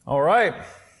All right.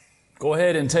 Go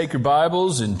ahead and take your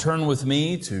Bibles and turn with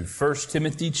me to 1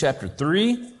 Timothy chapter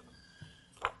 3.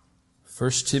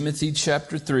 1 Timothy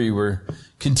chapter 3. We're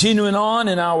continuing on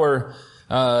in our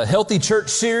Healthy Church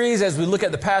series as we look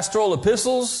at the pastoral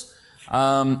epistles.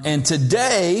 And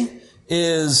today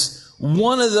is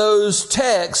one of those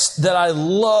texts that I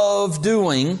love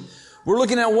doing. We're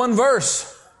looking at one verse.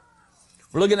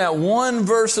 We're looking at one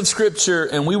verse of Scripture,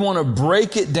 and we want to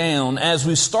break it down as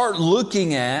we start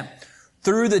looking at,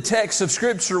 through the text of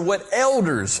Scripture, what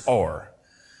elders are.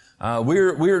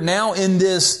 We're now in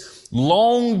this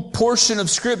long portion of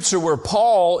Scripture where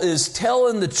Paul is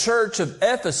telling the church of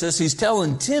Ephesus, he's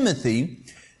telling Timothy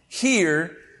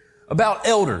here about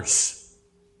elders.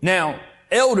 Now,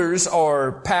 elders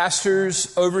are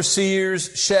pastors,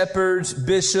 overseers, shepherds,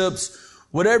 bishops,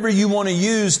 whatever you want to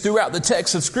use throughout the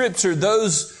text of Scripture.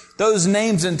 Those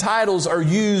names and titles are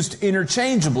used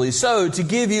interchangeably. So, to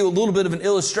give you a little bit of an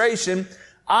illustration,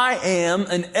 I am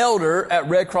an elder at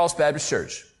Red Cross Baptist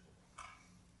Church,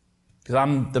 because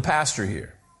I'm the pastor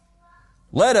here.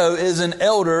 Leto is an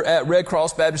elder at Red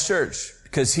Cross Baptist Church,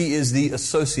 because he is the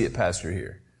associate pastor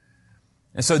here.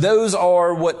 And so those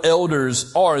are what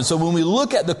elders are. And so when we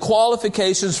look at the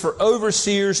qualifications for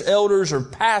overseers, elders, or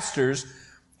pastors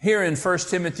here in 1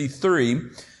 Timothy 3,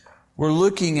 we're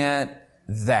looking at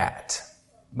that.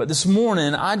 But this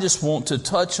morning, I just want to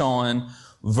touch on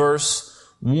verse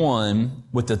 1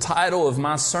 with the title of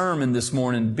my sermon this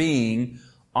morning being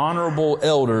Honorable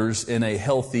Elders in a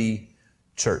Healthy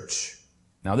Church.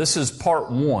 Now, this is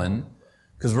part 1,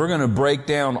 because we're going to break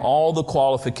down all the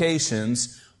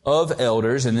qualifications of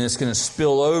elders, and then it's going to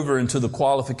spill over into the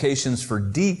qualifications for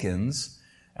deacons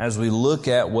as we look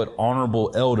at what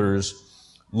honorable elders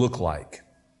look like.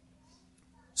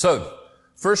 So,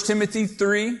 1 Timothy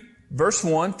 3, verse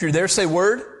 1. If you're there, say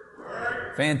word.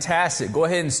 Word. Fantastic. Go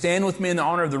ahead and stand with me in the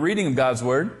honor of the reading of God's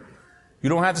Word. You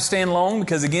don't have to stand long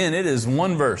because, again, it is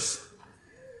one verse.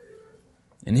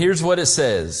 And here's what it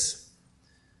says.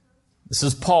 This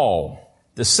is Paul.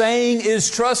 The saying is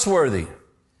trustworthy.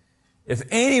 If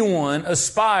anyone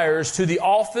aspires to the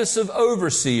office of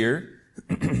overseer,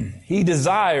 he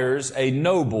desires a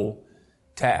noble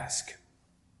task.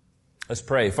 Let's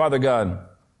pray. Father God,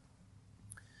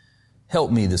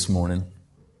 help me this morning.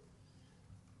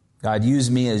 God, use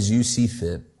me as you see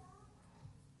fit.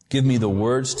 Give me the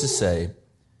words to say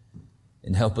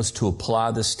and help us to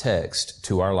apply this text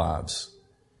to our lives.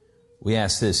 We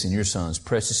ask this in your Son's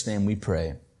precious name we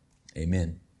pray.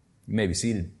 Amen. You may be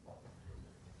seated.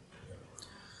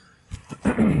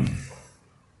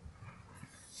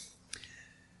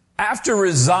 After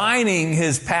resigning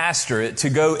his pastorate to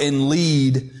go and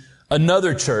lead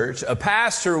another church, a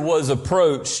pastor was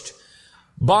approached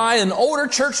by an older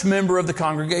church member of the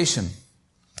congregation.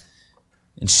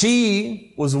 And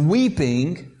she was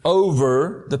weeping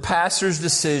over the pastor's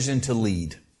decision to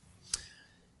lead.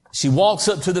 She walks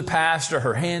up to the pastor,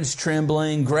 her hands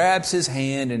trembling, grabs his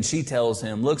hand, and she tells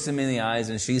him, looks him in the eyes,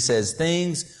 and she says,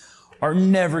 things are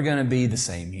never going to be the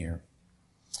same here.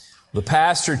 The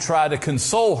pastor tried to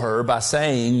console her by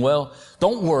saying, well,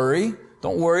 don't worry.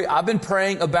 I've been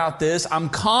praying about this. I'm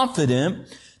confident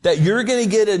that you're going to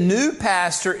get a new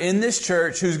pastor in this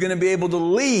church who's going to be able to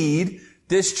lead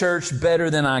this church better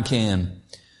than I can.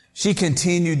 She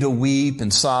continued to weep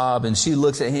and sob, and she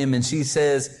looks at him and she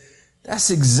says,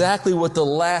 that's exactly what the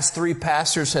last 3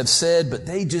 pastors have said, but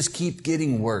they just keep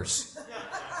getting worse.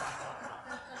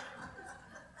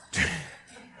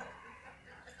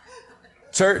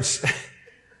 Church,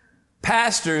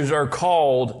 pastors are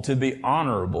called to be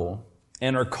honorable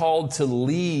and are called to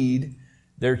lead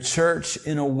their church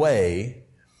in a way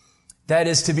that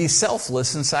is to be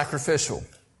selfless and sacrificial.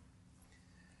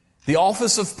 The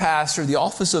office of pastor, the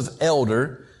office of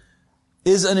elder,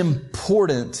 is an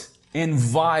important and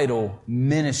vital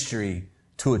ministry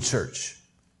to a church.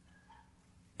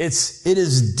 It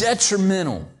is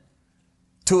detrimental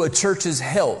to a church's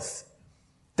health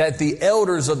that the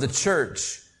elders of the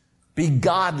church be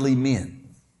godly men.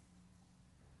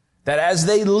 That as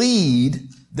they lead,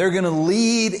 they're going to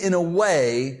lead in a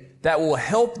way that will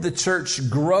help the church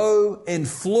grow and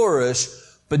flourish,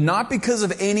 but not because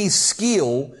of any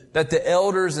skill that the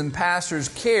elders and pastors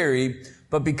carry,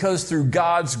 but because through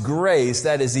God's grace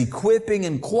that is equipping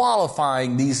and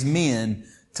qualifying these men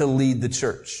to lead the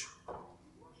church.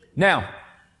 Now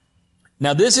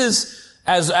this is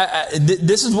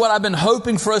what I've been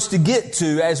hoping for us to get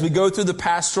to as we go through the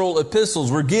pastoral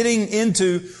epistles. We're getting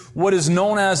into what is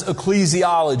known as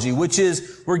ecclesiology, which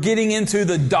is we're getting into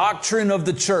the doctrine of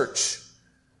the church.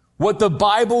 What the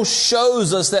Bible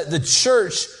shows us that the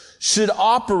church should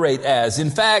operate as.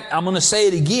 In fact, I'm going to say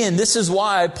it again. This is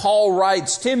why Paul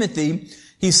writes Timothy.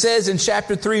 He says in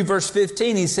chapter 3, verse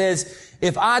 15, he says,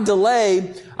 if I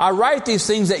delay, I write these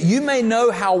things that you may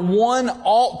know how one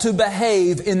ought to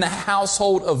behave in the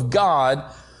household of God,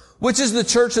 which is the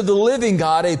church of the living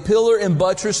God, a pillar and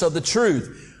buttress of the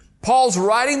truth. Paul's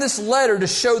writing this letter to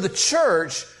show the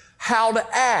church how to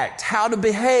act, how to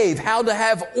behave, how to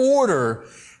have order,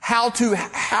 how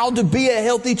to be a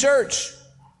healthy church.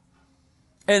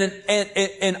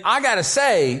 And I gotta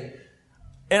say,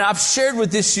 and I've shared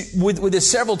with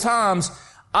this several times,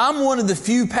 I'm one of the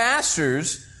few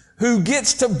pastors who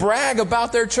gets to brag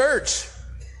about their church.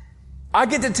 I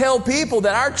get to tell people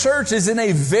that our church is in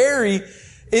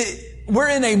we're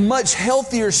in a much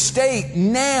healthier state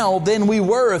now than we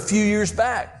were a few years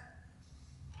back.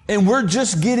 And we're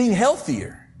just getting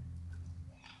healthier.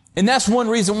 And that's one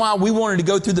reason why we wanted to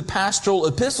go through the pastoral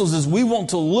epistles, is we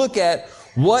want to look at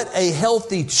what a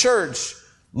healthy church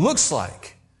looks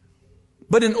like.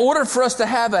 But in order for us to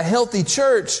have a healthy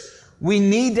church, we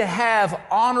need to have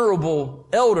honorable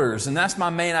elders. And that's my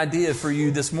main idea for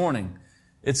you this morning.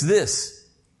 It's this.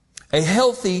 A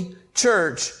healthy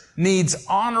church needs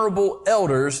honorable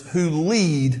elders who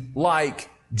lead like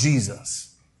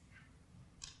Jesus.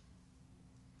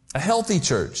 A healthy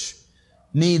church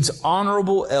needs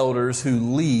honorable elders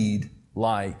who lead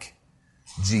like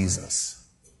Jesus.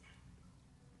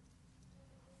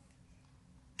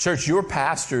 Church, your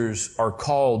pastors are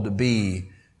called to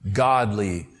be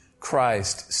godly,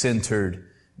 Christ-centered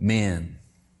men.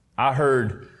 I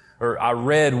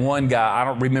read one guy, I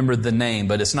don't remember the name,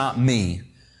 but it's not me.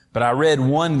 But I read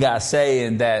one guy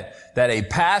saying that a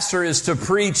pastor is to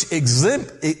preach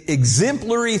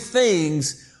exemplary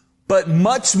things, but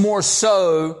much more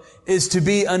so is to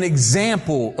be an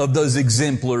example of those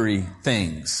exemplary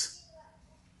things.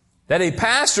 That a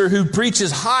pastor who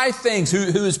preaches high things,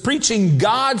 who is preaching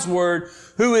God's Word,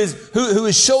 who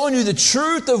is showing you the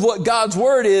truth of what God's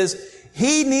Word is,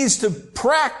 he needs to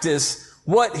practice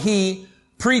what he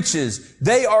preaches.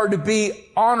 They are to be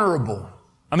honorable.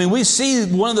 I mean, we see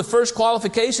one of the first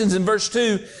qualifications in verse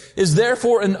 2 is,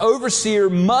 therefore an overseer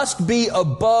must be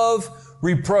above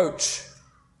reproach.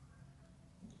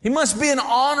 He must be an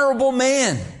honorable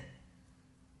man.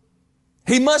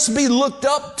 He must be looked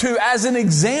up to as an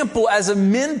example, as a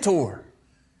mentor.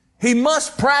 He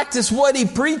must practice what he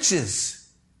preaches.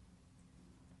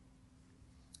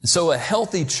 So a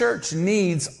healthy church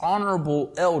needs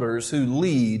honorable elders who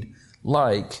lead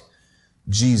like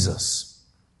Jesus.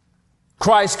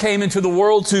 Christ came into the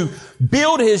world to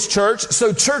build His church,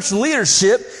 so church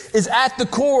leadership is at the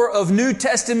core of New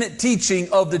Testament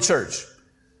teaching of the church.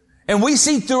 And we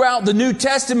see throughout the New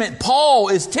Testament, Paul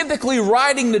is typically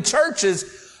writing to churches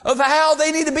of how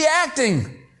they need to be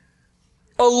acting.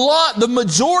 The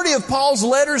majority of Paul's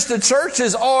letters to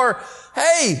churches are,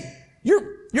 hey,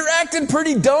 you're acting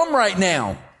pretty dumb right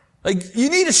now. Like, you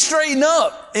need to straighten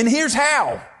up, and here's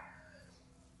how.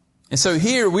 And so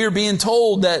here we are being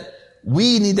told that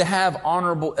we need to have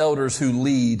honorable elders who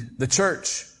lead the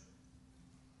church.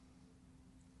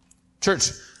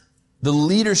 Church, the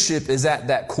leadership is at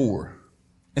that core.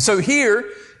 And so here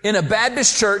in a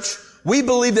Baptist church, we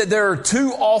believe that there are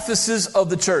two offices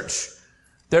of the church.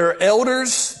 There are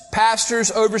elders,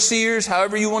 pastors, overseers,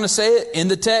 however you want to say it in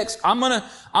the text. I'm going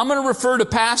to refer to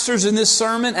pastors in this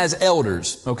sermon as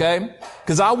elders, okay?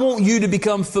 Because I want you to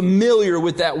become familiar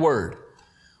with that word.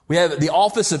 We have the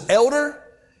office of elder,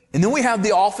 and then we have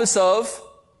the office of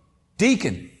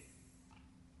deacon.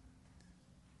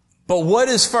 But what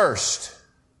is first?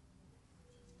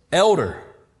 Elder.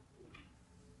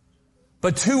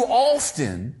 But too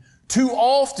often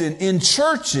in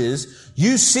churches,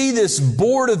 you see this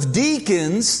board of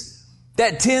deacons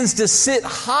that tends to sit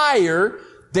higher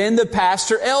than the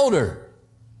pastor elder.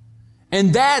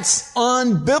 And that's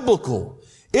unbiblical.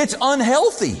 It's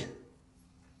unhealthy.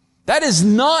 That is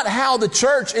not how the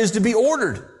church is to be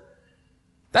ordered.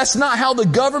 That's not how the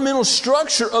governmental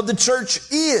structure of the church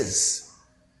is.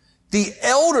 The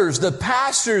elders, the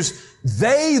pastors,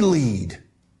 they lead.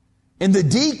 And the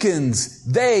deacons,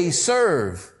 they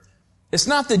serve. It's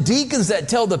not the deacons that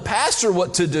tell the pastor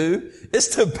what to do.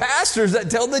 It's the pastors that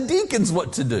tell the deacons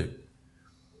what to do.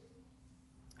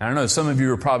 I don't know, some of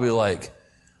you are probably like,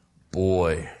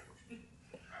 boy.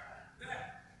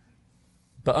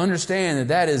 But understand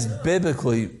that is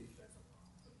biblically.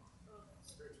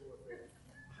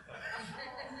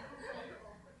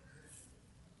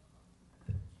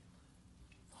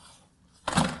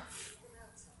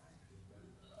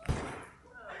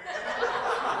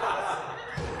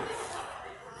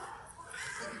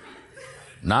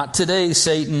 Not today,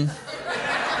 Satan.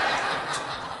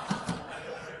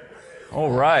 All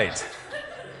right.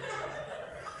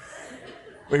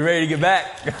 We ready to get back?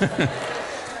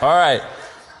 All right.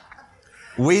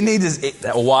 We need to,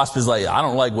 that wasp is like, I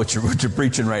don't like what you're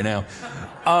preaching right now.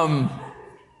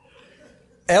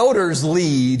 Elders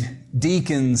lead,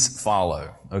 deacons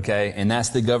follow. Okay. And that's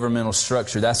the governmental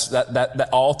structure. That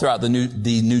all throughout the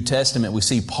New Testament, we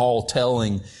see Paul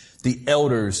telling the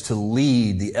elders to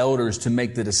lead, the elders to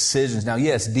make the decisions. Now,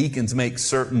 yes, deacons make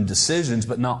certain decisions,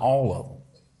 but not all of them.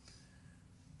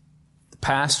 The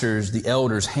pastors, the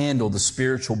elders handle the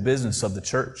spiritual business of the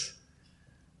church.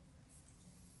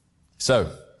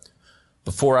 So,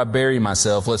 before I bury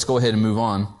myself, let's go ahead and move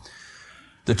on.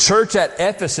 The church at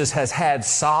Ephesus has had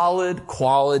solid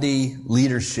quality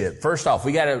leadership. First off,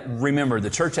 we got to remember the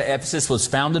church at Ephesus was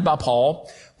founded by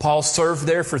Paul. Paul served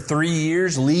there for 3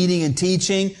 years, leading and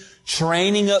teaching,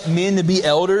 training up men to be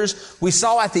elders. We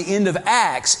saw at the end of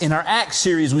Acts, in our Acts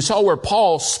series, we saw where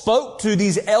Paul spoke to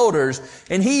these elders,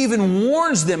 and he even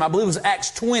warns them, I believe it was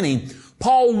Acts 20,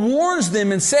 Paul warns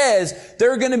them and says,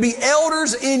 there are going to be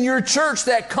elders in your church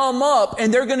that come up,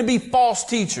 and they're going to be false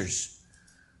teachers.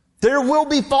 There will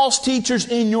be false teachers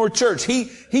in your church.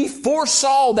 He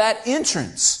foresaw that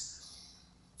entrance.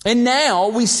 And now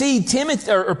we see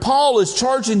Timothy, or Paul is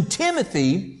charging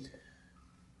Timothy,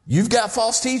 you've got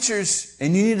false teachers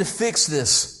and you need to fix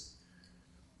this.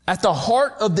 At the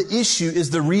heart of the issue is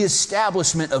the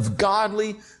reestablishment of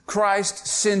godly,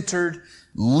 Christ-centered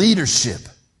leadership.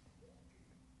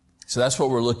 So that's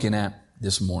what we're looking at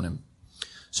this morning.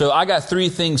 So I got 3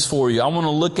 things for you. I want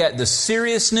to look at the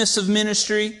seriousness of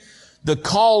ministry, the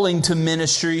calling to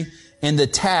ministry, and the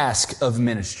task of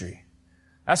ministry.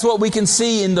 That's what we can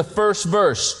see in the first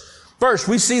verse. First,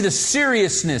 we see the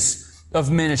seriousness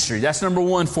of ministry. That's number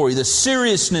 1 for you. The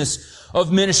seriousness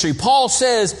of ministry. Paul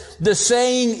says the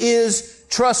saying is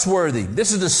trustworthy.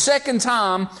 This is the second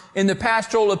time in the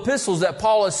pastoral epistles that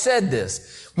Paul has said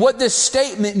this. What this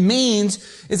statement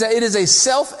means is that it is a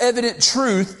self-evident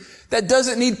truth that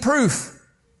doesn't need proof.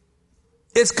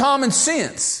 It's common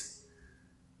sense.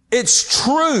 It's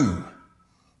true.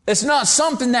 It's not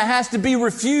something that has to be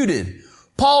refuted.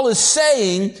 Paul is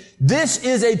saying this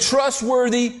is a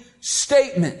trustworthy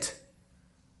statement.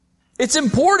 It's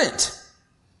important.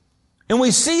 And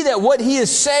we see that what he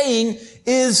is saying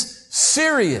is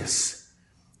serious.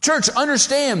 Church,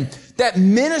 understand that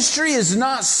ministry is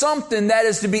not something that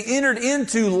is to be entered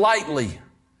into lightly.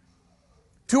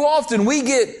 Too often we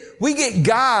get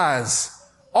guys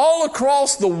all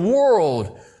across the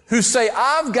world who say,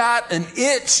 I've got an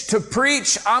itch to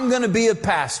preach, I'm going to be a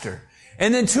pastor.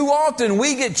 And then too often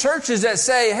we get churches that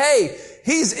say, hey,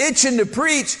 he's itching to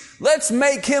preach, let's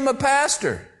make him a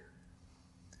pastor.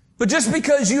 But just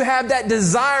because you have that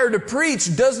desire to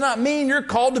preach does not mean you're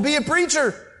called to be a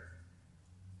preacher.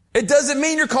 It doesn't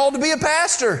mean you're called to be a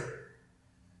pastor.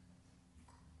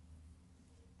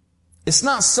 It's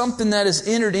not something that is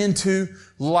entered into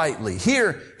lightly.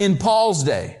 Here in Paul's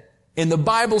day, in the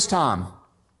Bible's time,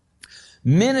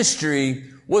 ministry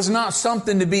was not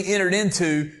something to be entered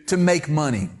into to make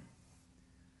money.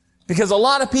 Because a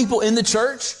lot of people in the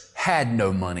church had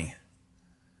no money.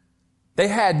 They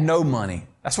had no money.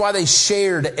 That's why they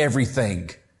shared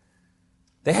everything.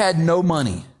 They had no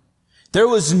money. There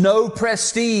was no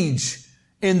prestige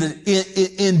in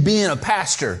being a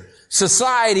pastor.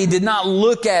 Society did not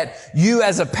look at you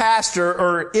as a pastor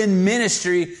or in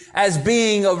ministry as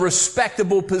being a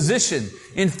respectable position.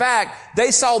 In fact,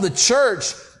 they saw the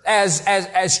church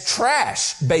as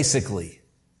trash, basically.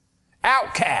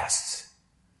 Outcasts.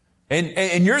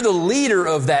 And you're the leader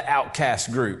of that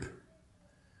outcast group.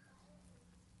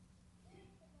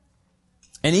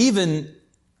 And even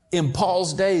in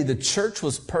Paul's day, the church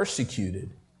was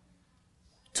persecuted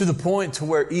to the point to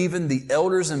where even the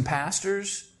elders and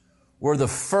pastors were the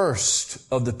first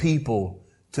of the people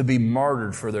to be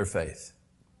martyred for their faith.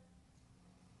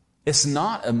 It's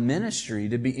not a ministry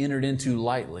to be entered into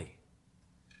lightly.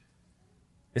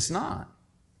 It's not.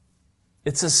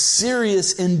 It's a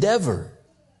serious endeavor.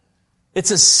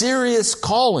 It's a serious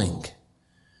calling.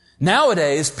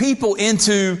 Nowadays, people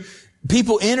enter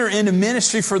into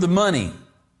ministry for the money.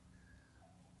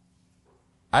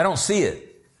 I don't see it.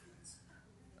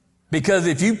 Because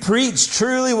if you preach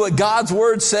truly what God's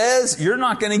Word says, you're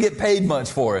not going to get paid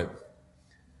much for it.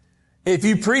 If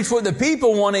you preach what the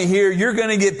people want to hear, you're going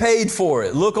to get paid for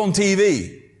it. Look on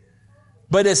TV.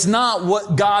 But it's not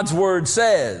what God's Word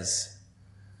says.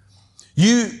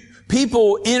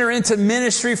 People enter into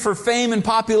ministry for fame and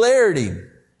popularity.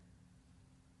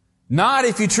 Not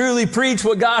if you truly preach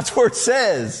what God's Word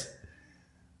says.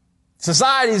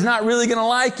 Society's not really going to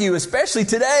like you, especially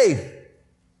today.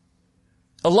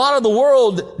 A lot of the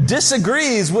world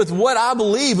disagrees with what I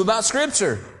believe about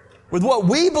Scripture, with what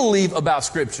we believe about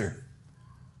Scripture.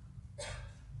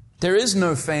 There is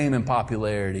no fame and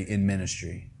popularity in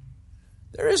ministry.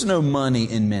 There is no money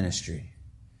in ministry.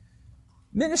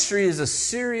 Ministry is a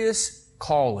serious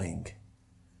calling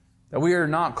that we are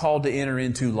not called to enter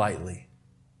into lightly.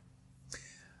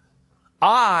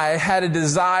 I had a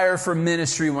desire for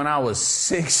ministry when I was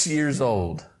 6 years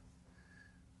old.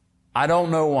 I don't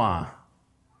know why.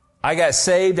 I got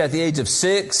saved at the age of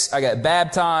 6. I got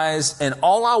baptized, and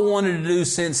all I wanted to do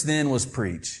since then was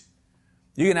preach.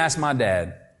 You can ask my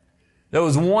dad. There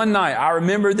was one night, I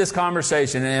remember this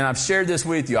conversation, and I've shared this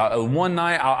with you. One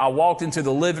night, I walked into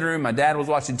the living room. My dad was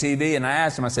watching TV, and I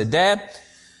asked him, I said, Dad,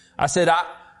 I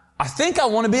think I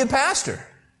want to be a pastor.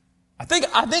 I think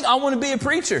I want to be a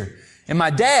preacher. And my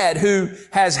dad, who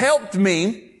has helped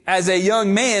me as a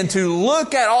young man to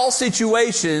look at all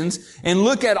situations and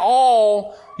look at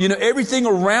all, everything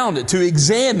around it, to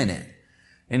examine it.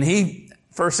 And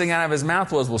first thing out of his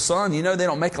mouth was, well, son, they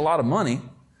don't make a lot of money.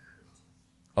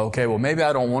 Okay, well, maybe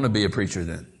I don't want to be a preacher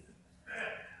then.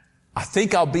 I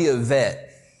think I'll be a vet.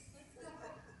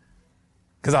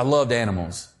 Because I loved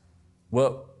animals.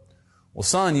 Well,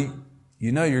 son,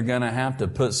 you're going to have to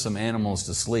put some animals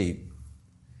to sleep.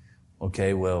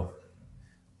 Okay, well,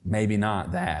 maybe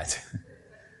not that.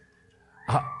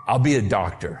 I'll be a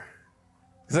doctor.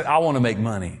 Because I want to make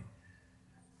money.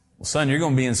 Well, son, you're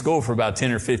going to be in school for about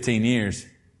 10 or 15 years.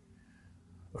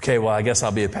 Okay, well, I guess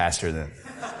I'll be a pastor then.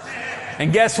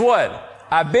 And guess what?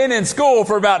 I've been in school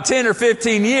for about 10 or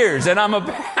 15 years, and I'm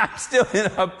still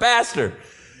a pastor.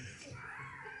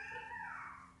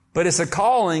 But it's a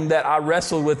calling that I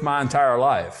wrestled with my entire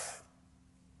life.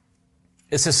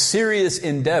 It's a serious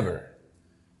endeavor.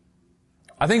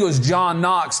 I think it was John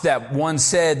Knox that once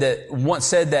said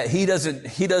that he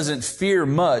doesn't fear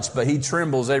much, but he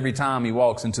trembles every time he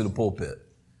walks into the pulpit.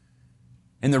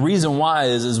 And the reason why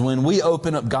is when we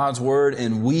open up God's Word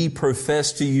and we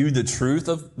profess to you the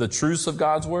truths of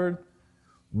God's Word,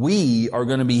 we are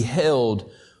going to be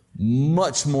held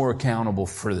much more accountable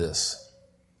for this.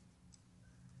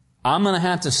 I'm going to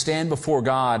have to stand before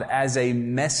God as a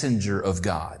messenger of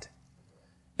God.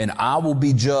 And I will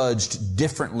be judged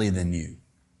differently than you.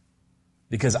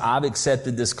 Because I've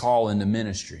accepted this call into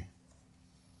ministry.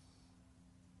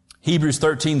 Hebrews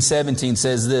 13:17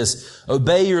 says this,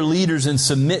 obey your leaders and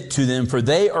submit to them, for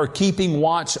they are keeping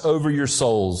watch over your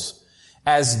souls,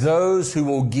 as those who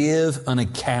will give an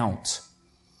account.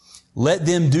 Let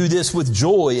them do this with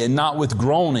joy and not with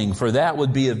groaning, for that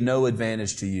would be of no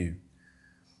advantage to you.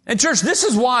 And church, this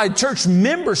is why church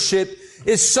membership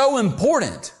is so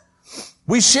important.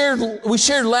 We shared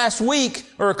last week,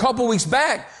 or a couple weeks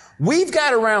back, we've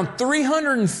got around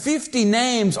 350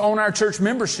 names on our church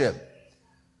membership.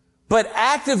 But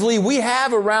actively, we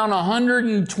have around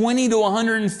 120 to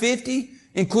 150,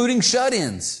 including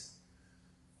shut-ins.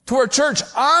 To our church,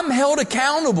 I'm held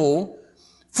accountable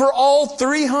for all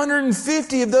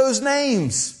 350 of those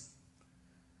names.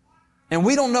 And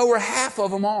we don't know where half of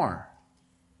them are.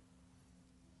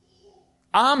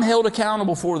 I'm held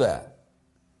accountable for that.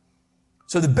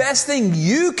 So the best thing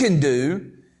you can do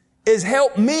is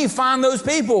help me find those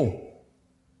people,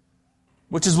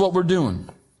 which is what we're doing.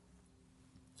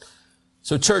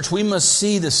 So church, we must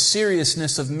see the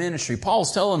seriousness of ministry.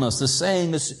 Paul's telling us this saying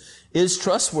this is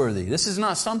trustworthy. This is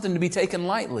not something to be taken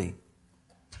lightly.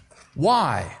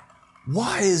 Why?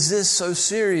 Why is this so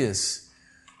serious?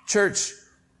 Church,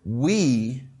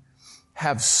 we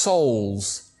have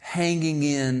souls hanging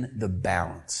in the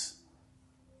balance.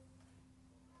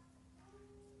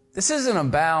 This isn't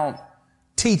about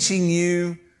teaching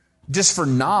you just for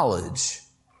knowledge.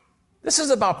 This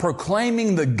is about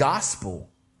proclaiming the gospel.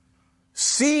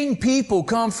 Seeing people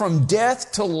come from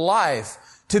death to life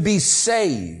to be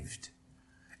saved.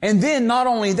 And then not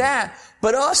only that,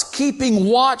 but us keeping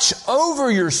watch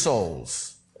over your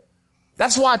souls.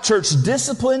 That's why church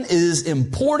discipline is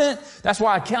important. That's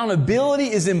why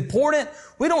accountability is important.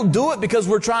 We don't do it because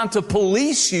we're trying to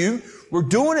police you. We're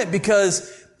doing it because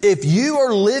if you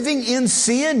are living in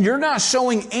sin, you're not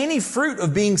showing any fruit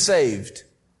of being saved.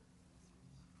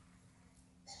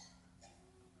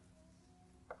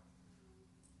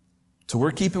 So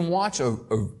we're keeping watch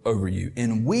over you,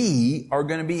 and we are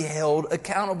going to be held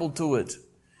accountable to it.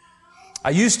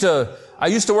 I used to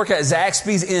work at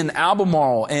Zaxby's in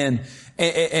Albemarle, and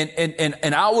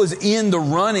I was in the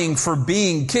running for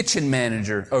being kitchen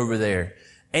manager over there.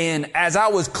 And as I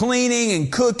was cleaning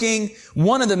and cooking,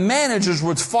 one of the managers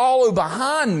would follow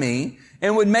behind me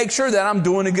and would make sure that I'm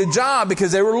doing a good job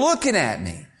because they were looking at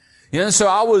me. So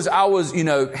I was,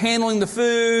 handling the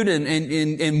food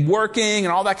and working and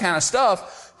all that kind of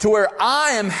stuff to where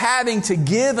I am having to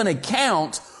give an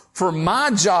account for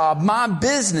my job, my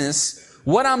business,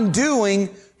 what I'm doing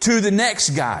to the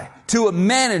next guy, to a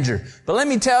manager. But let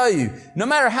me tell you, no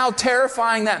matter how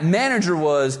terrifying that manager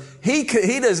was, he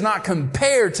does not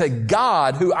compare to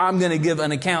God, who I'm going to give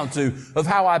an account to of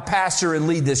how I pastor and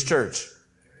lead this church.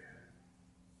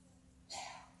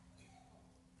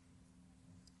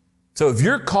 So if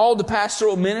you're called to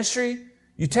pastoral ministry,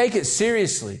 you take it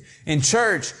seriously. In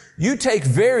church, you take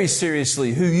very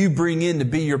seriously who you bring in to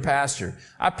be your pastor.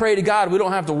 I pray to God we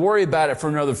don't have to worry about it for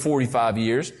another 45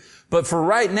 years. But for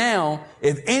right now,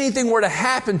 if anything were to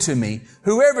happen to me,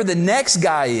 whoever the next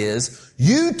guy is,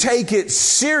 you take it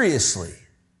seriously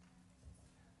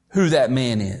who that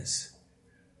man is.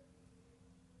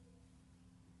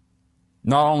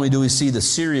 Not only do we see the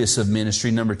serious of ministry,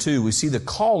 number two, we see the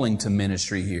calling to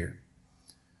ministry here.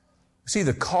 See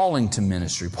the calling to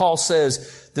ministry. Paul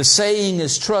says, the saying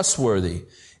is trustworthy.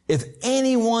 If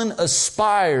anyone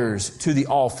aspires to the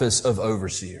office of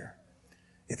overseer,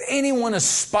 if anyone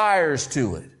aspires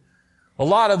to it, a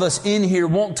lot of us in here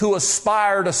want to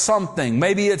aspire to something.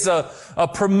 Maybe it's a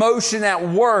promotion at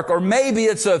work, or maybe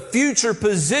it's a future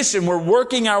position. We're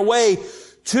working our way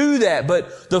to that.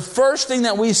 But the first thing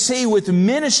that we see with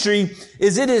ministry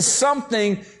is it is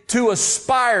something to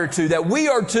aspire to, that we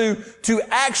are to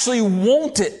actually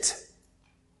want it.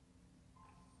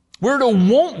 We're to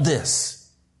want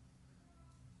this.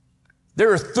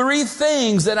 There are three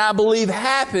things that I believe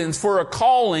happens for a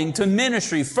calling to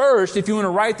ministry. First, if you want to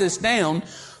write this down,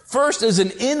 first is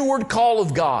an inward call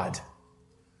of God.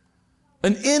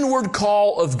 An inward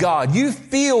call of God. You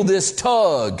feel this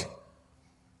tug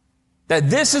that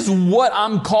this is what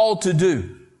I'm called to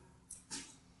do.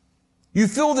 You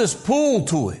feel this pull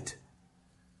to it.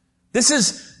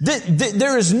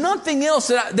 There is nothing else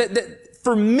that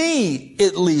for me,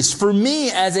 at least, for me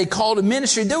as a call to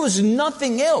ministry, there was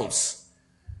nothing else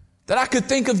that I could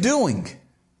think of doing.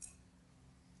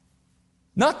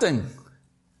 Nothing.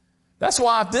 That's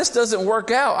why if this doesn't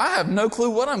work out, I have no clue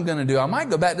what I'm going to do. I might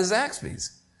go back to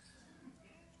Zaxby's.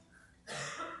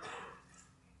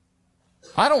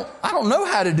 I don't know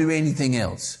how to do anything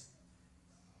else.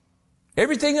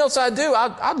 Everything else I do,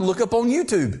 I'd look up on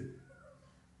YouTube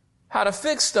how to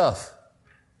fix stuff.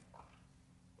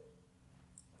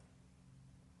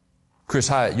 Chris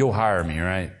Hyatt, you'll hire me,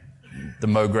 right? To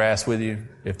mow grass with you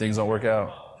if things don't work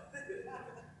out.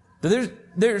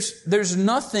 There's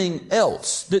nothing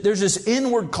else. There's this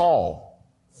inward call.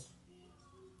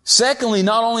 Secondly,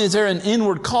 not only is there an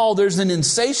inward call, there's an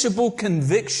insatiable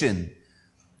conviction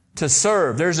to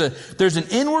serve. There's an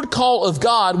inward call of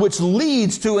God which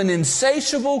leads to an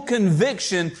insatiable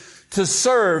conviction to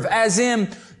serve, as in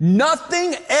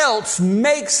nothing else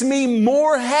makes me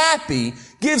more happy,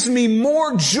 gives me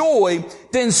more joy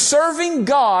than serving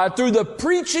God through the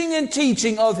preaching and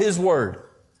teaching of His Word.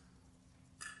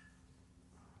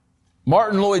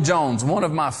 Martin Lloyd-Jones, one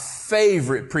of my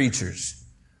favorite preachers.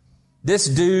 This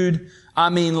dude,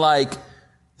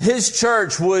 his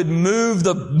church would move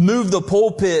the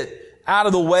pulpit out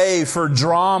of the way for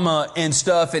drama and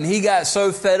stuff, and he got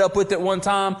so fed up with it one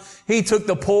time, he took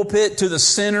the pulpit to the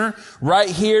center right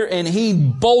here and he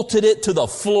bolted it to the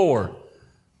floor.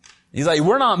 He's like,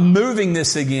 we're not moving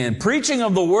this again. Preaching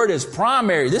of the Word is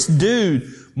primary. This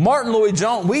dude, Martin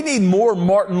Lloyd-Jones, we need more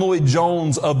Martin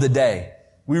Lloyd-Jones of the day.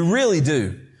 We really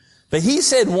do. But he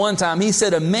said one time, he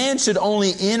said, a man should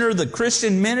only enter the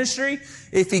Christian ministry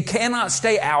if he cannot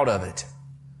stay out of it.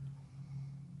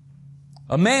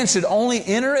 A man should only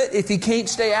enter it if he can't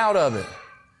stay out of it.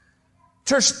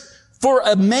 Church, for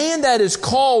a man that is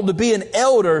called to be an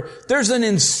elder, there's an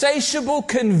insatiable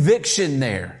conviction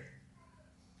there.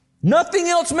 Nothing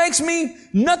else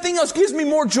gives me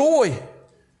more joy.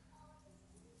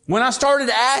 When I started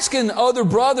asking other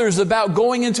brothers about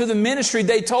going into the ministry,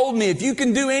 they told me, if you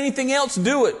can do anything else,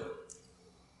 do it.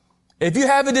 If you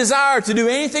have a desire to do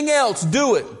anything else,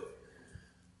 do it.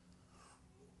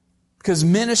 Because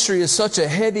ministry is such a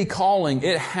heavy calling,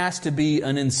 it has to be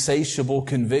an insatiable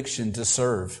conviction to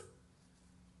serve.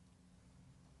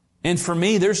 And for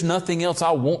me, there's nothing else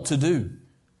I want to do.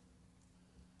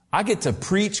 I get to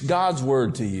preach God's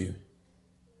Word to you.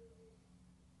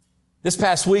 This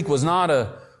past week was not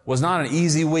an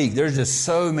easy week. There's just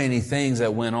so many things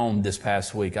that went on this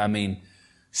past week.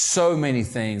 So many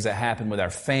things that happened with our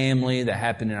family, that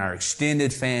happened in our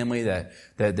extended family,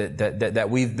 that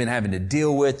we've been having to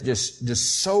deal with.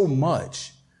 Just so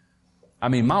much.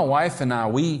 My wife and I,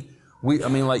 I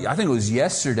think it was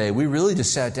yesterday, we really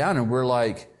just sat down and we're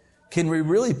like, can we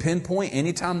really pinpoint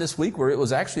any time this week where it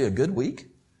was actually a good week?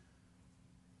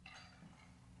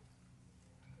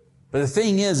 But the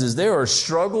thing is there are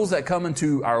struggles that come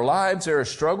into our lives, there are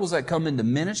struggles that come into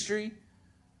ministry,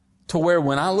 to where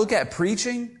when I look at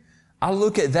preaching, I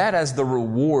look at that as the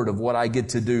reward of what I get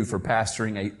to do for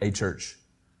pastoring a church.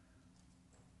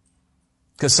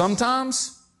 Because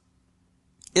sometimes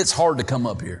it's hard to come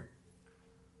up here.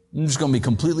 I'm just going to be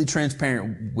completely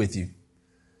transparent with you.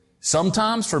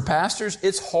 Sometimes for pastors,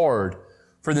 it's hard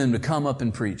for them to come up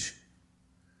and preach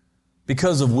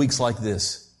because of weeks like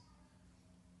this.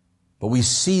 But we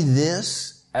see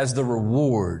this as the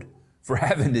reward for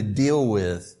having to deal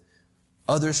with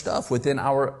other stuff within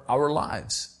our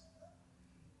lives.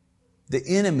 The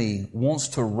enemy wants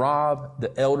to rob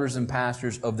the elders and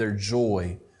pastors of their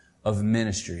joy of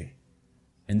ministry.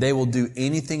 And they will do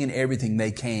anything and everything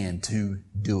they can to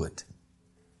do it.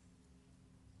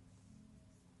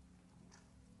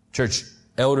 Church,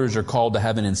 elders are called to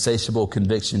have an insatiable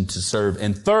conviction to serve.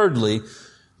 And thirdly,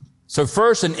 so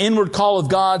first, an inward call of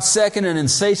God. Second, an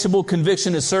insatiable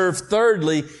conviction to serve.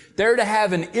 Thirdly, they're to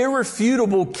have an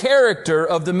irrefutable character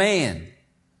of the man.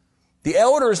 The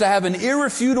elders to have an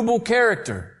irrefutable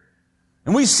character.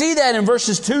 And we see that in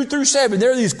verses 2 through 7.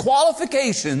 There are these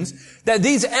qualifications that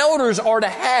these elders are to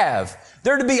have.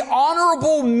 They're to be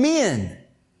honorable men.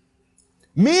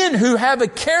 Men who have a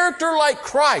character like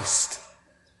Christ.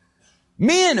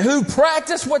 Men who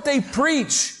practice what they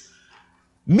preach.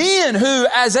 Men who,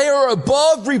 as they are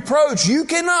above reproach, you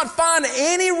cannot find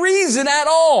any reason at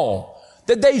all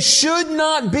that they should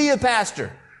not be a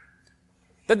pastor.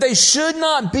 That they should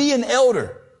not be an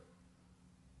elder.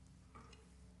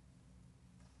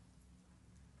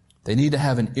 They need to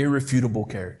have an irrefutable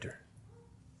character.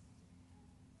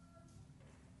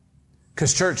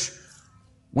 Because church,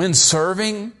 when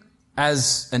serving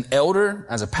as an elder,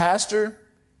 as a pastor,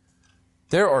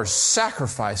 there are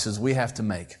sacrifices we have to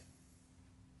make.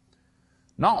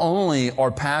 Not only are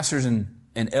pastors and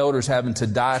elders having to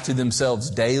die to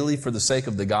themselves daily for the sake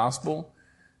of the gospel,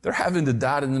 they're having to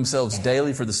die to themselves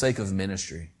daily for the sake of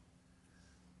ministry.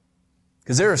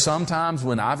 Because there are some times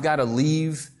when I've got to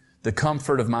leave the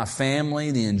comfort of my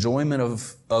family, the enjoyment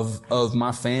of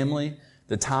my family,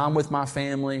 the time with my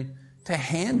family, to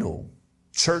handle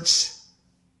church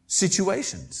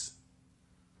situations.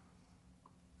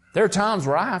 There are times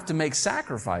where I have to make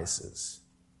sacrifices.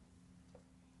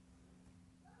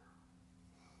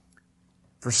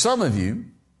 For some of you,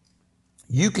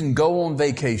 you can go on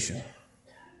vacation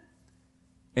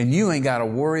and you ain't got to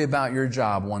worry about your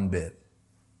job one bit.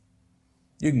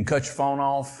 You can cut your phone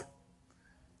off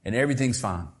and everything's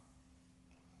fine.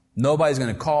 Nobody's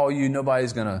going to call you.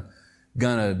 Nobody's going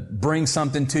to bring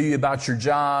something to you about your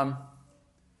job.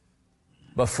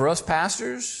 But for us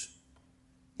pastors,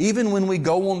 even when we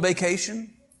go on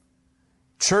vacation,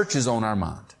 church is on our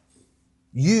mind.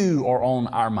 You are on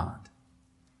our mind.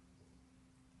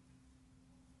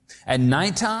 At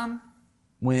nighttime,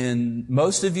 when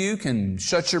most of you can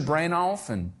shut your brain off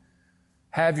and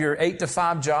have your 8 to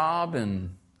 5 job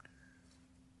and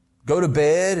go to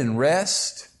bed and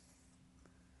rest,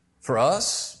 for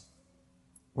us,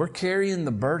 we're carrying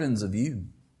the burdens of you.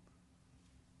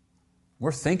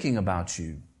 We're thinking about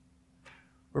you.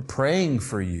 We're praying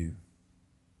for you.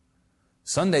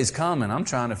 Sunday's coming. I'm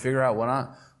trying to figure out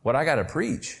what I got to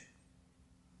preach.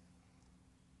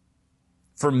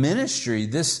 For ministry,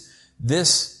 this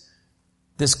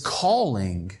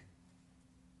calling,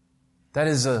 that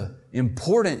is a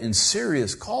important and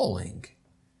serious calling,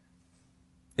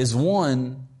 is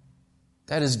one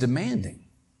that is demanding.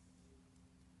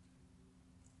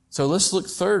 So let's look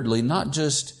thirdly, not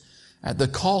just at the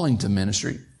calling to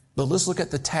ministry, but let's look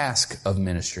at the task of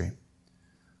ministry.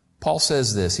 Paul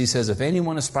says this. He says, if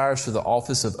anyone aspires to the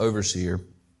office of overseer,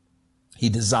 he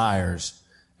desires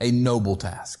a noble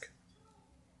task.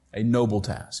 A noble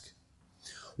task.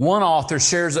 One author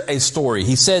shares a story.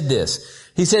 He said this.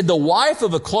 He said, the wife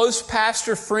of a close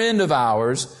pastor friend of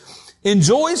ours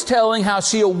enjoys telling how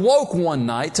she awoke one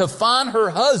night to find her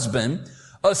husband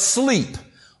asleep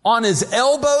on his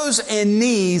elbows and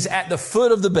knees at the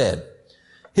foot of the bed.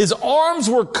 His arms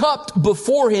were cupped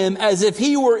before him as if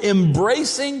he were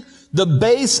embracing the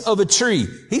base of a tree.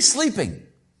 He's sleeping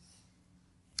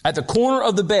at the corner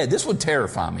of the bed. This would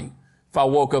terrify me if I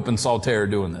woke up and saw Tara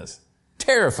doing this.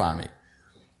 Terrify me.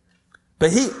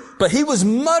 But he was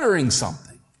muttering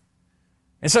something.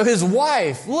 And so his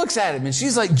wife looks at him and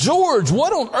she's like, George,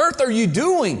 what on earth are you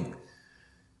doing?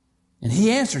 And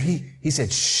he answered, he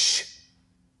said, shh.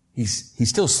 He's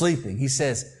still sleeping. He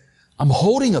says, I'm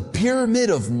holding a pyramid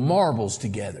of marbles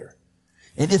together.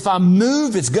 And if I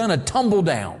move, it's going to tumble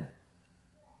down.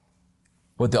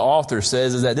 what the author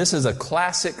says is that this is a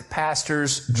classic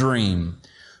pastor's dream.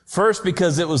 First,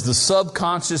 because it was the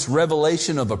subconscious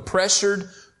revelation of a pressured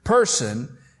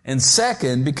person. And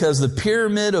second, because the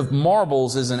pyramid of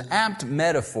marbles is an apt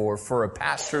metaphor for a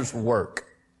pastor's work.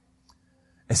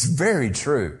 It's very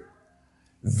true.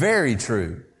 Very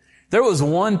true. There was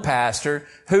one pastor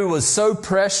who was so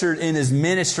pressured in his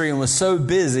ministry and was so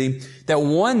busy that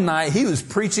one night he was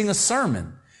preaching a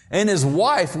sermon. And his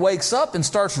wife wakes up and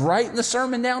starts writing the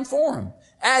sermon down for him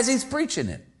as he's preaching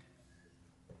it.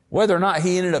 Whether or not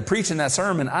he ended up preaching that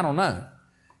sermon, I don't know.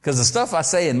 Because the stuff I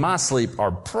say in my sleep are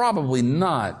probably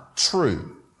not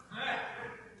true.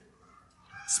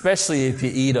 Especially if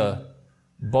you eat a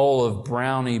bowl of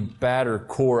brownie batter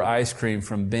core ice cream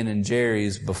from Ben &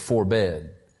 Jerry's before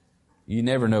bed. You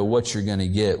never know what you're going to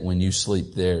get when you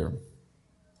sleep there.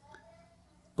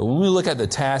 But when we look at the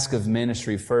task of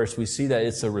ministry first, we see that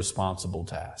it's a responsible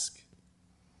task.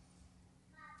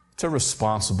 It's a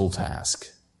responsible task.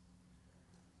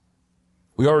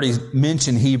 We already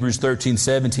mentioned Hebrews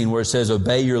 13:17, where it says,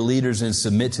 obey your leaders and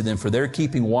submit to them, for they're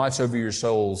keeping watch over your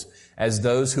souls as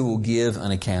those who will give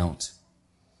an account.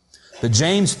 But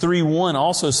James 3:1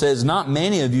 also says, not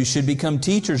many of you should become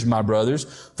teachers, my brothers,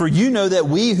 for you know that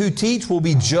we who teach will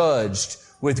be judged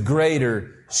with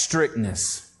greater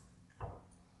strictness.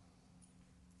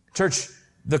 Church,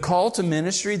 the call to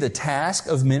ministry, the task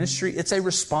of ministry, it's a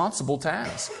responsible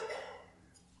task.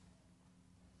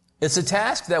 It's a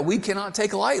task that we cannot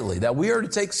take lightly, that we are to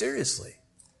take seriously.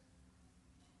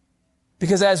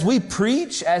 Because as we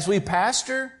preach, as we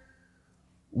pastor,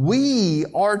 we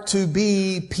are to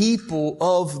be people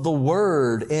of the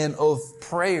Word and of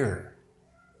prayer.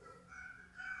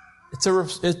 It's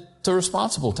a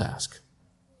responsible task.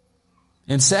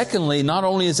 And secondly, not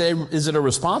only is it a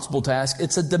responsible task,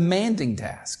 it's a demanding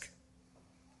task.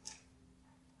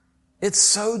 It's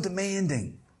so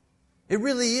demanding. It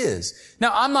really is.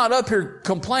 Now, I'm not up here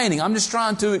complaining. I'm just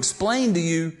trying to explain to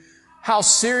you how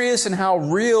serious and how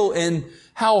real and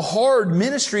how hard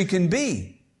ministry can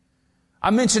be.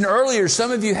 I mentioned earlier,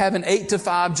 some of you have an 8 to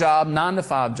 5 job, 9 to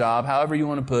 5 job, however you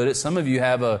want to put it. Some of you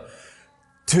have a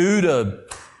 2 to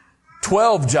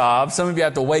 12 job. Some of you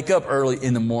have to wake up early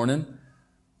in the morning.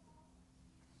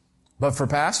 But for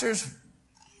pastors,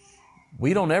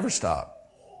 we don't ever stop.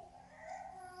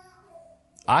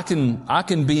 I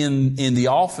can be in the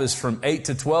office from 8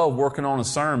 to 12 working on a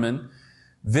sermon,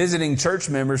 visiting church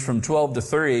members from 12 to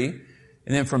 3,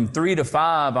 and then from 3 to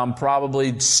 5, I'm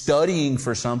probably studying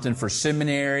for something, for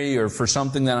seminary or for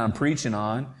something that I'm preaching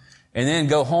on, and then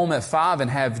go home at 5 and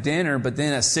have dinner, but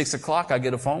then at 6 o'clock I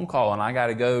get a phone call and I got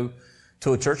to go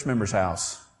to a church member's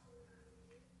house.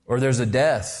 Or there's a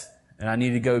death and I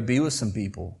need to go be with some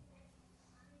people.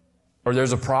 Or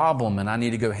there's a problem and I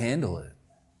need to go handle it.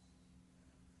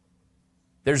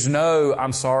 There's no,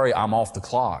 I'm sorry, I'm off the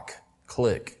clock.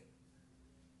 Click.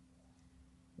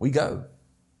 We go.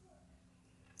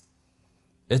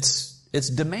 It's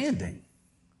demanding.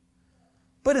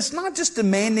 But it's not just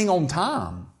demanding on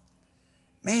time.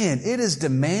 Man, it is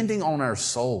demanding on our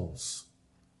souls.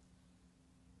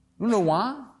 You know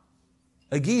why?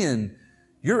 Again,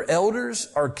 your elders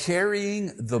are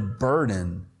carrying the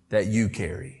burden that you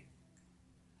carry.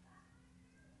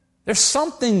 There's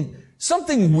something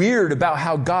weird about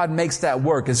how God makes that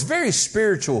work. It's very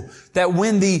spiritual that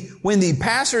when the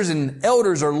pastors and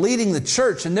elders are leading the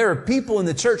church and there are people in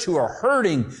the church who are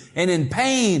hurting and in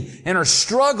pain and are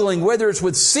struggling, whether it's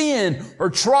with sin or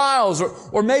trials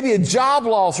or maybe a job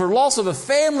loss or loss of a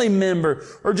family member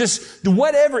or just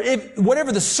whatever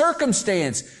the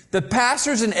circumstance, the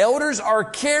pastors and elders are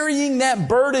carrying that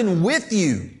burden with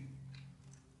you.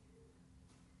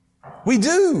 We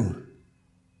do.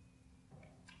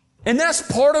 And that's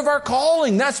part of our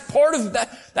calling. That's part of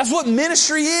that. That's what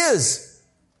ministry is.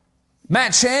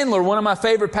 Matt Chandler, one of my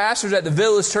favorite pastors at the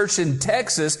Village Church in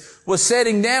Texas, was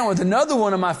sitting down with another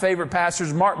one of my favorite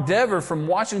pastors, Mark Dever from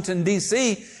Washington,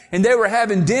 D.C., and they were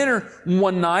having dinner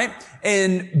one night,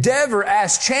 and Dever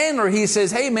asked Chandler, he says,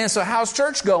 hey man, so how's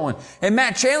church going? And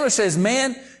Matt Chandler says,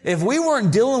 man, if we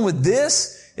weren't dealing with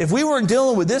this, if we weren't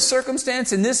dealing with this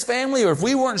circumstance in this family, or if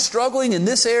we weren't struggling in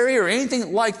this area or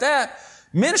anything like that,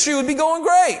 ministry would be going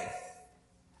great.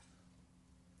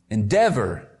 And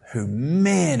Dever, who,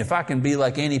 man, if I can be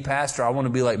like any pastor, I want to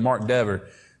be like Mark Dever.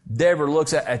 Dever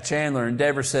looks at Chandler and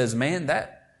Dever says, man,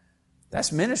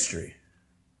 that's ministry.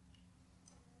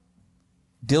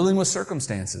 Dealing with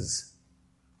circumstances.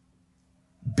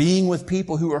 Being with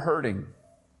people who are hurting.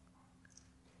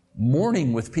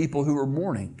 Mourning with people who are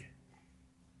mourning.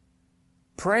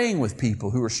 Praying with people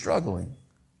who are struggling.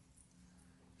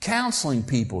 Counseling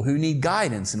people who need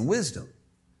guidance and wisdom.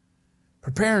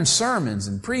 preparing sermons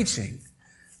and preaching,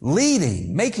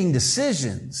 leading, making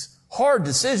decisions, hard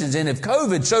decisions. And if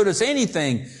COVID showed us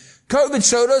anything, COVID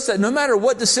showed us that no matter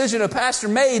what decision a pastor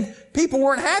made, people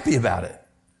weren't happy about it.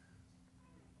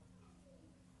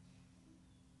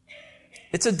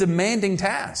 It's a demanding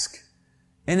task,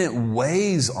 and it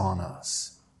weighs on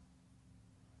us.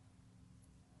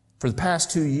 For the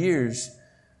past 2 years,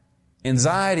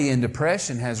 anxiety and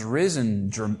depression has risen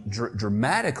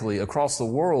dramatically across the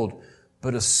world,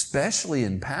 but especially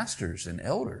in pastors and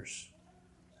elders.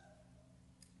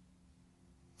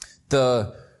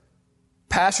 The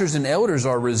pastors and elders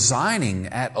are resigning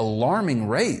at alarming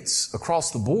rates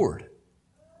across the board.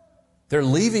 They're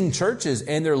leaving churches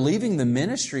and they're leaving the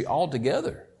ministry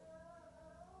altogether.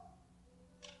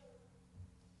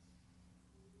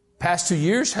 Past 2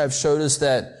 years have showed us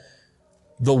that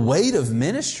the weight of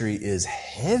ministry is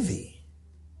heavy.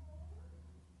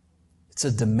 It's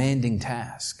a demanding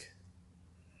task.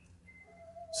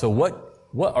 So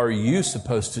what are you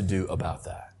supposed to do about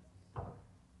that?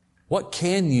 What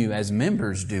can you as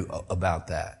members do about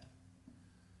that?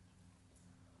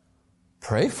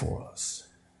 Pray for us.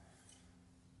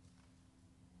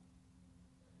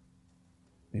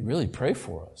 Really pray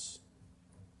for us.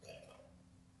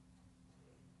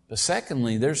 But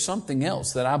secondly, there's something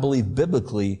else that I believe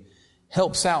biblically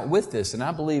helps out with this, and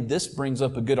I believe this brings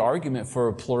up a good argument for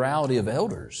a plurality of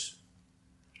elders.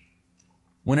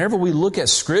 Whenever we look at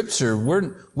Scripture,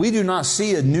 we do not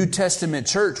see a New Testament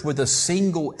church with a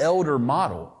single elder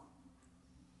model.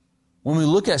 When we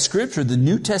look at Scripture, the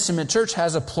New Testament church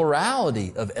has a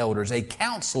plurality of elders, a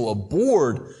council, a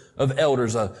board of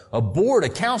elders, a board, a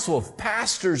council of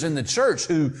pastors in the church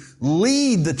who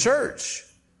lead the church.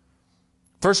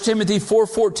 1 Timothy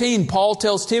 4:14, Paul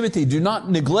tells Timothy, do not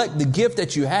neglect the gift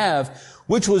that you have,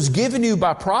 which was given you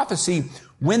by prophecy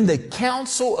when the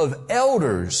council of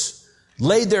elders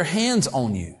laid their hands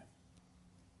on you.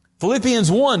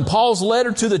 Philippians 1, Paul's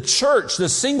letter to the church, the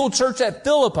single church at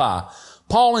Philippi.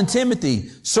 Paul and Timothy,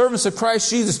 servants of Christ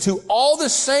Jesus, to all the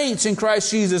saints in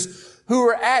Christ Jesus who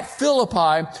are at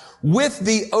Philippi with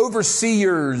the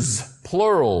overseers,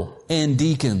 plural, and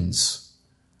deacons.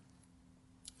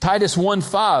 Titus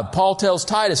 1:5, Paul tells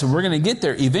Titus, and we're going to get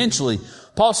there eventually.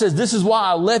 Paul says, this is why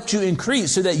I left you in Crete,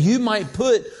 so that you might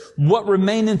put what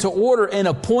remained into order and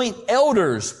appoint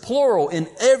elders, plural, in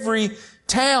every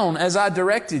town as I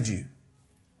directed you.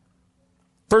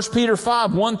 1 Peter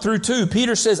 5:1-2,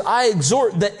 Peter says, I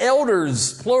exhort the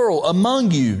elders, plural,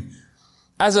 among you,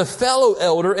 as a fellow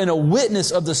elder and a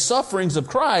witness of the sufferings of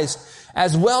Christ,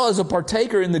 as well as a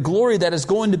partaker in the glory that is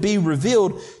going to be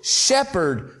revealed,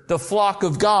 shepherd the flock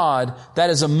of God that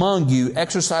is among you,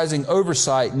 exercising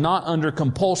oversight, not under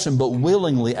compulsion, but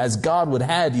willingly, as God would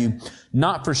have you,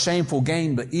 not for shameful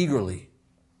gain, but eagerly.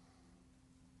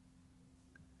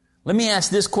 Let me ask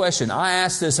this question. I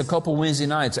asked this a couple Wednesday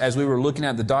nights as we were looking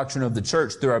at the doctrine of the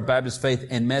church through our Baptist Faith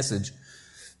and Message.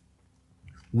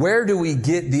 Where do we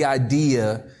get the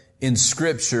idea in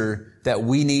Scripture that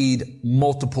we need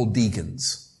multiple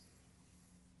deacons?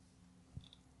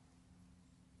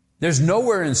 There's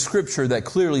nowhere in Scripture that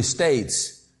clearly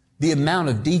states the amount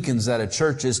of deacons that a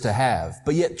church is to have,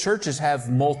 but yet churches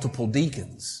have multiple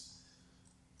deacons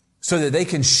so that they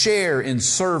can share in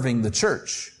serving the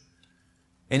church.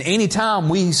 And anytime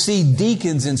we see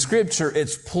deacons in Scripture,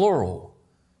 it's plural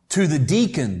to the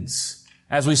deacons,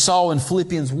 as we saw in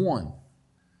Philippians 1.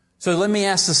 So let me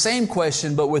ask the same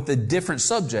question, but with a different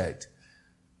subject.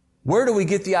 Where do we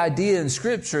get the idea in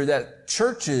Scripture that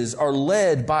churches are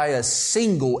led by a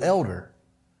single elder?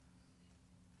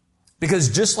 Because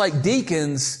just like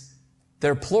deacons,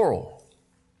 they're plural.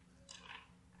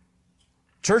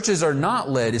 Churches are not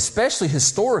led, especially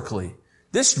historically.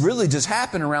 This really just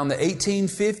happened around the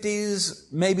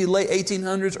 1850s, maybe late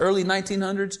 1800s, early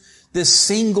 1900s. This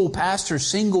single pastor,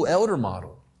 single elder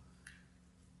model.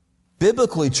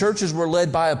 Biblically, churches were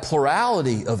led by a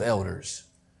plurality of elders.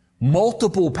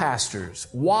 Multiple pastors.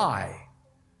 Why?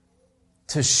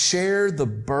 To share the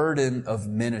burden of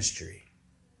ministry.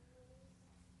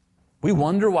 We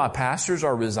wonder why pastors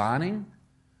are resigning.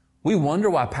 We wonder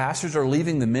why pastors are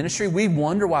leaving the ministry. We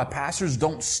wonder why pastors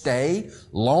don't stay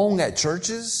long at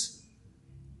churches.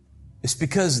 It's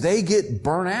because they get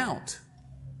burnt out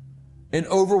and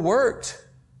overworked,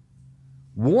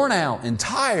 worn out and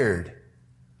tired.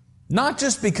 Not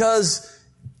just because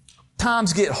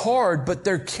times get hard, but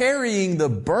they're carrying the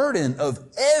burden of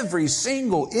every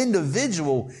single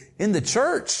individual in the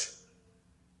church.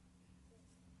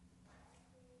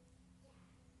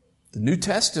 The New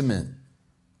Testament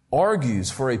argues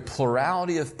for a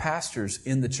plurality of pastors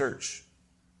in the church,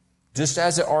 just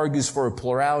as it argues for a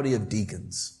plurality of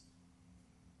deacons.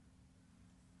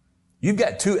 You've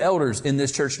got two elders in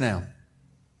this church now.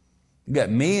 You got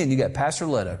me and you got Pastor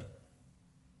Leto.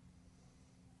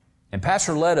 And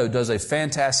Pastor Leto does a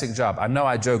fantastic job. I know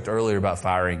I joked earlier about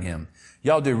firing him.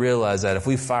 Y'all do realize that if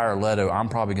we fire Leto, I'm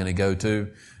probably going to go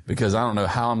too, because I don't know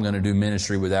how I'm going to do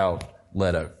ministry without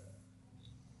Leto.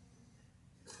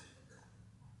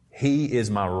 He is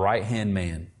my right-hand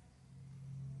man.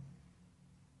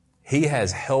 He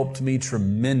has helped me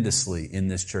tremendously in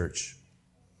this church.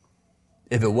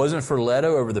 If it wasn't for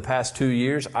Leto over the past 2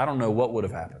 years, I don't know what would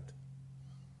have happened.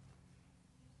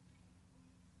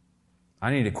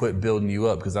 I need to quit building you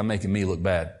up because I'm making me look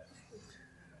bad.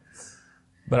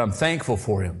 But I'm thankful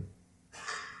for him.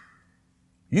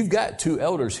 You've got two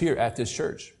elders here at this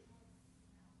church.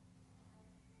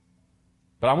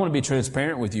 But I want to be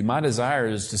transparent with you. My desire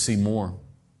is to see more.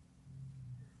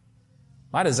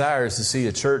 My desire is to see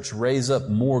a church raise up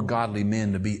more godly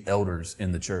men to be elders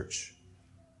in the church.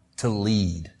 To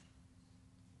lead.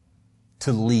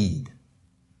 To lead.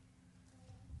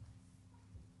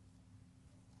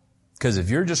 Because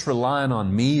if you're just relying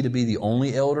on me to be the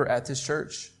only elder at this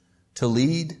church to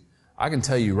lead, I can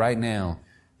tell you right now,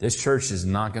 this church is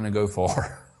not going to go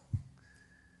far.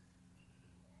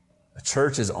 A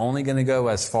church is only going to go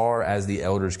as far as the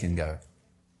elders can go.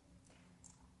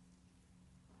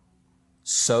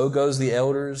 So goes the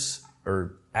elders,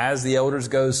 or as the elders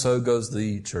go, so goes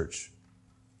the church.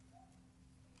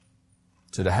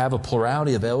 So to have a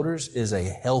plurality of elders is a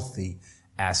healthy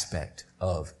aspect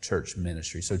of church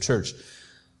ministry. So church,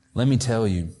 let me tell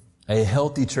you, a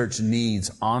healthy church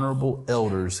needs honorable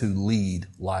elders who lead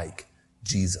like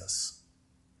Jesus.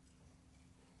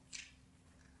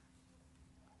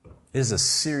 It is a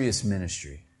serious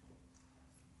ministry.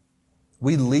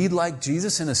 We lead like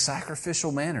Jesus in a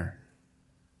sacrificial manner.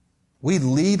 We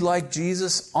lead like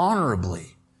Jesus honorably,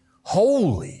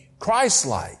 holy,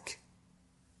 Christ-like.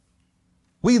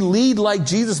 We lead like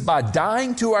Jesus by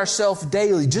dying to ourselves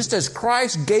daily. Just as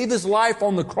Christ gave His life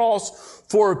on the cross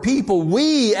for a people,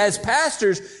 we as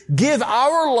pastors give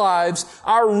our lives,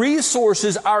 our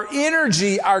resources, our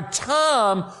energy, our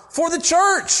time for the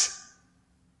church.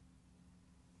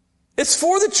 It's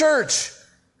for the church.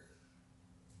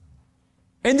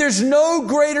 And there's no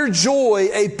greater joy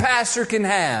a pastor can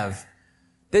have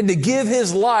than to give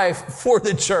his life for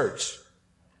the church.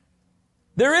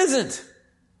 There isn't.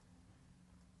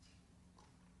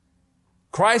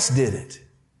 Christ did it.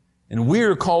 And we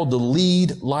are called to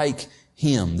lead like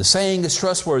Him. The saying is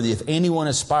trustworthy. If anyone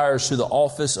aspires to the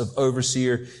office of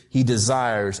overseer, he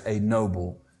desires a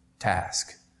noble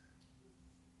task.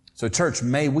 So church,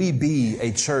 may we be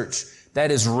a church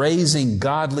that is raising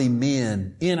godly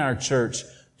men in our church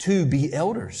to be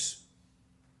elders.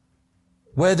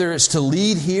 Whether it's to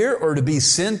lead here or to be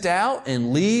sent out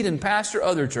and lead and pastor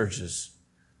other churches.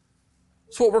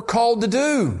 That's what we're called to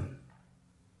do.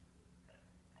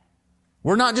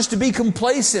 We're not just to be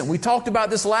complacent. We talked about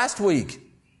this last week.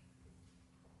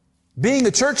 Being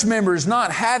a church member is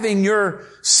not having your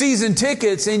season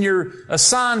tickets in your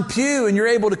assigned pew and you're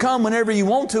able to come whenever you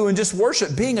want to and just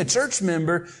worship. Being a church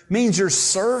member means you're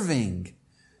serving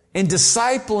and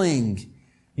discipling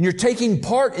and you're taking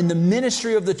part in the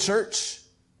ministry of the church.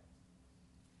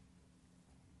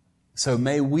 So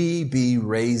may we be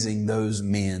raising those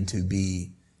men to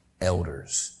be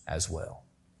elders as well.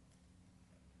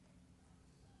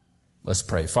 Let's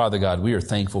pray. Father God, we are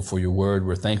thankful for your word.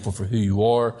 We're thankful for who you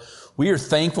are. We are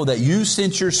thankful that you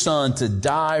sent your Son to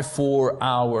die for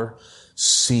our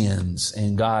sins.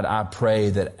 And God, I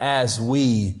pray that as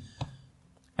we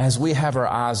have our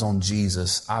eyes on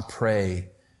Jesus, I pray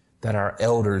that our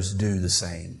elders do the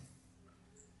same.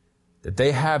 That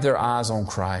they have their eyes on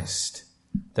Christ.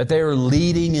 That they are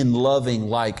leading and loving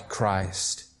like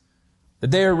Christ. That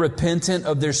they are repentant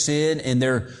of their sin and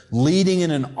they're leading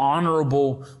in an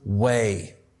honorable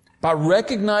way. By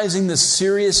recognizing the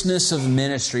seriousness of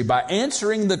ministry, by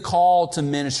answering the call to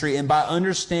ministry, and by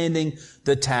understanding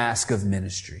the task of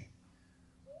ministry.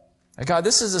 God,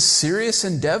 this is a serious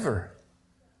endeavor.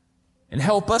 And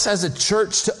help us as a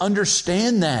church to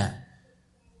understand that.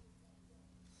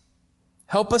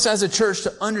 Help us as a church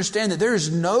to understand that there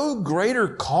is no greater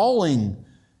calling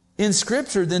in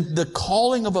Scripture than the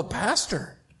calling of a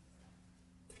pastor.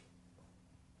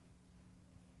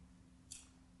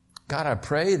 God, I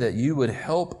pray that you would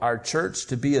help our church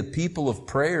to be a people of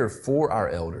prayer for our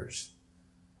elders,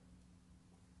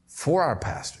 for our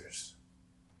pastors.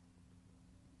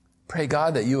 Pray,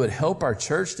 God, that you would help our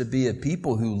church to be a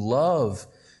people who love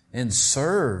and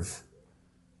serve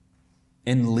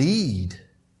and lead.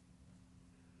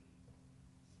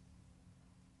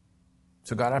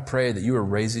 So God, I pray that you are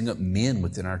raising up men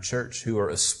within our church who are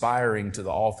aspiring to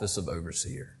the office of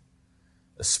overseer,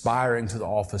 aspiring to the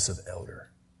office of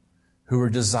elder, who are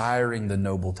desiring the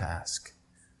noble task,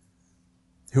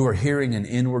 who are hearing an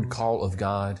inward call of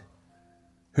God,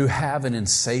 who have an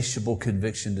insatiable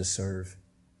conviction to serve,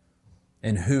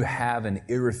 and who have an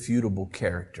irrefutable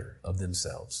character of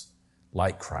themselves,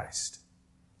 like Christ.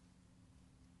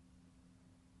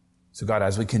 So God,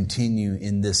 as we continue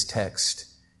in this text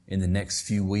in the next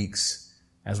few weeks,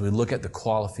 as we look at the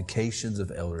qualifications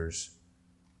of elders,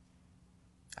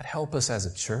 God, help us as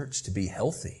a church to be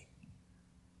healthy.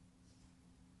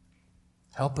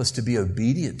 Help us to be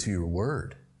obedient to your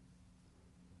word.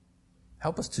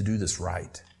 Help us to do this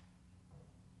right.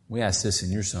 We ask this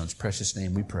in your Son's precious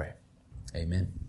name we pray. Amen.